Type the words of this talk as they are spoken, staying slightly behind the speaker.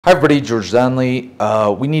Hi everybody, George Zanley.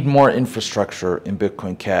 We need more infrastructure in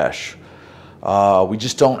Bitcoin Cash. We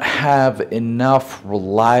just don't have enough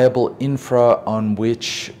reliable infra on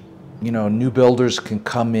which, new builders can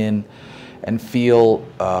come in and feel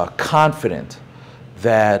confident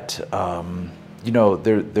that,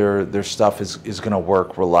 their stuff is going to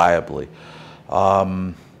work reliably.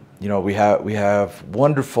 We have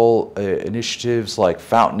wonderful initiatives like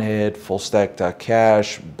Fountainhead,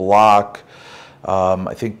 Fullstack.cash, Block.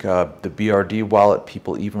 I think the BRD wallet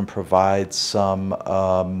people even provide some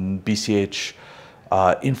BCH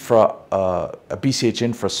infra, a BCH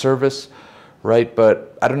infra service, right?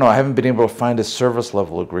 But I don't know. I haven't been able to find a service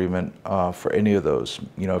level agreement for any of those.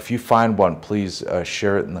 If you find one, please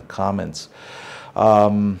share it in the comments.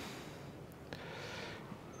 And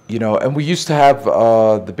we used to have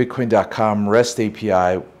the bitcoin.com REST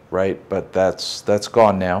API, right? But that's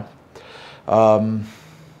gone now.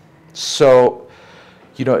 So,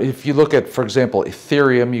 if you look at, for example,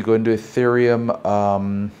 Ethereum, you go into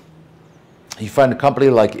Ethereum, you find a company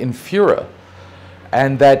like Infra,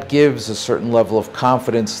 and that gives a certain level of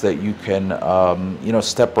confidence that you can,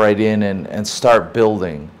 step right in and start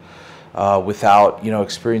building without,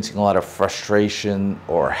 experiencing a lot of frustration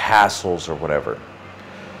or hassles or whatever.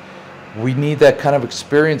 We need that kind of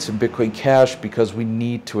experience in Bitcoin Cash because we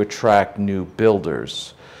need to attract new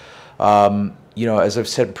builders. As I've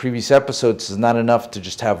said in previous episodes, it's not enough to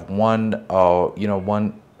just have one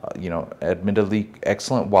admittedly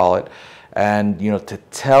excellent wallet and, to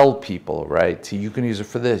tell people, right, you can use it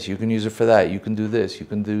for this, you can use it for that, you can do this, you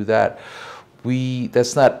can do that.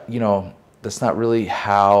 That's not really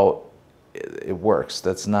how it works.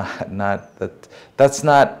 That's not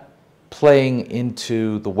playing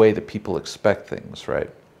into the way that people expect things, right?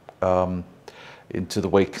 Into the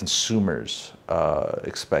way consumers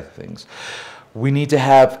expect things. We need to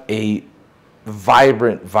have a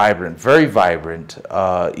vibrant, very vibrant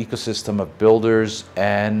ecosystem of builders,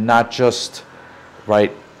 and not just,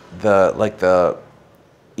 right, the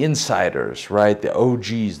insiders, right, the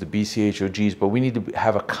OGs, the BCH OGs, but we need to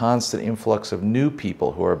have a constant influx of new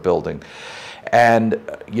people who are building. And,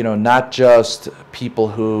 not just people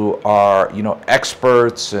who are,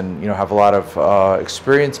 experts and, have a lot of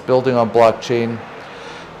experience building on blockchain,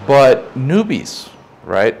 but newbies,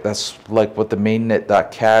 right? That's like what the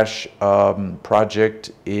mainnet.cash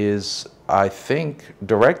project is, I think,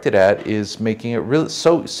 directed at, is making it really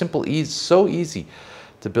so simple, so easy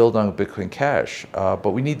to build on Bitcoin Cash.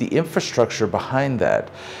 But we need the infrastructure behind that.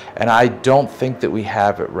 And I don't think that we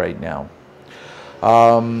have it right now.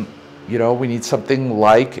 We need something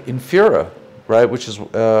like Infra, right, which is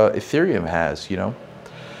Ethereum has,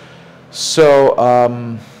 So,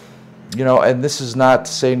 and this is not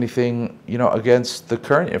to say anything, against the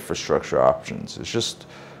current infrastructure options. It's just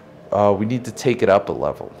we need to take it up a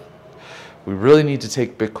level. We really need to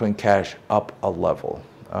take Bitcoin Cash up a level.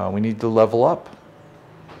 We need to level up.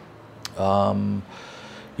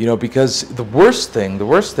 Because the worst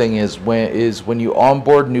thing is when you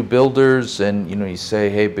onboard new builders and you say,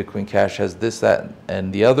 hey, Bitcoin Cash has this, that,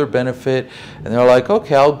 and the other benefit, and they're like,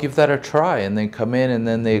 okay, I'll give that a try, and they come in and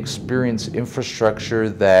then they experience infrastructure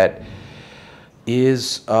that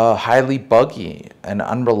is highly buggy and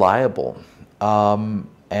unreliable, and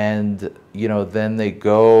then they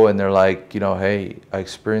go and they're like, hey, I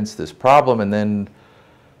experienced this problem, and then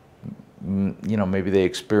maybe they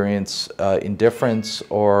experience indifference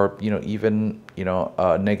or even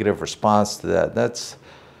a negative response to that. That's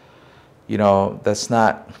that's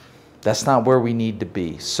not where we need to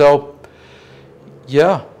be. So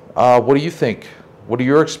yeah, what do you think? What are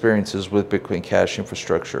your experiences with Bitcoin Cash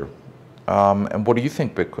infrastructure? And what do you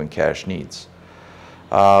think Bitcoin Cash needs?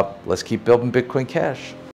 Let's keep building Bitcoin Cash.